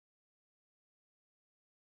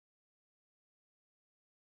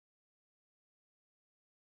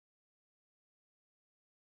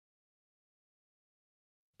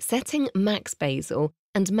Setting max basal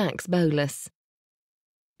and max bolus.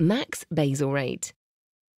 Max basal rate.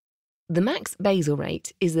 The max basal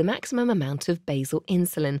rate is the maximum amount of basal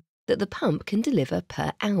insulin that the pump can deliver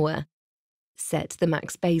per hour. Set the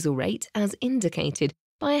max basal rate as indicated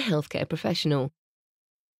by a healthcare professional.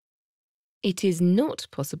 It is not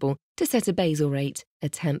possible to set a basal rate, a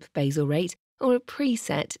temp basal rate, or a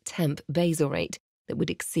preset temp basal rate that would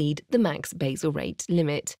exceed the max basal rate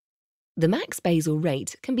limit. The max basal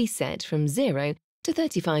rate can be set from 0 to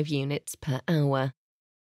 35 units per hour.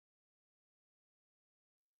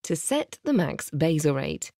 To set the max basal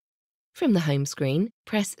rate, from the home screen,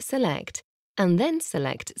 press Select and then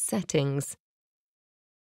select Settings.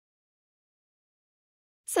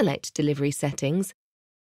 Select Delivery Settings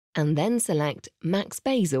and then select Max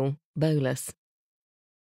Basal Bolus.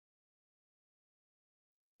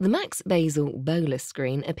 The Max Basal Bolus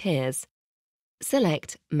screen appears.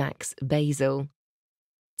 Select Max Basal.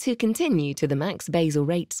 To continue to the Max Basal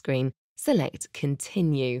Rate screen, select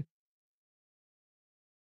Continue.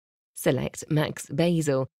 Select Max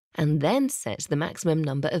Basal and then set the maximum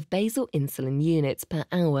number of basal insulin units per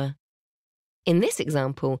hour. In this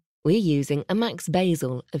example, we're using a max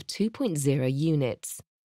basal of 2.0 units.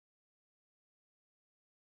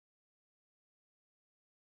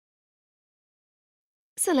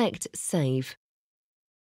 Select Save.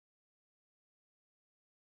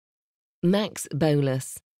 Max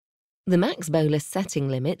Bolus. The max bolus setting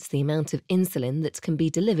limits the amount of insulin that can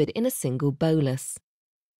be delivered in a single bolus.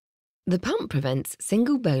 The pump prevents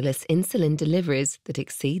single bolus insulin deliveries that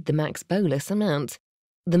exceed the max bolus amount.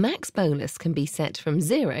 The max bolus can be set from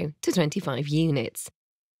 0 to 25 units.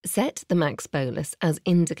 Set the max bolus as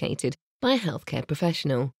indicated by a healthcare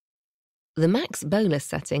professional. The max bolus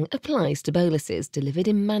setting applies to boluses delivered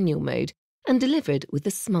in manual mode and delivered with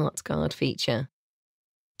the Smart Card feature.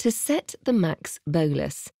 To set the max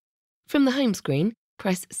bolus, from the home screen,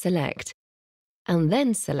 press Select and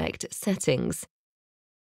then select Settings.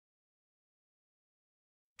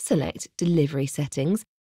 Select Delivery Settings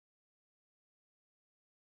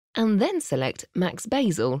and then select Max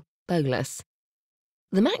Basal Bolus.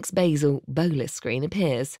 The Max Basal Bolus screen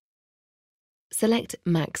appears. Select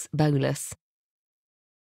Max Bolus.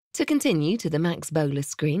 To continue to the Max Bolus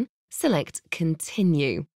screen, select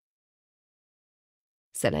Continue.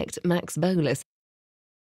 Select Max Bolus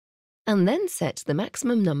and then set the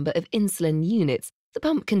maximum number of insulin units the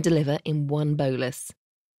pump can deliver in one bolus.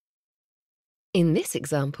 In this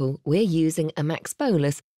example, we're using a max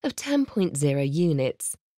bolus of 10.0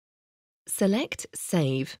 units. Select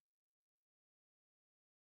Save.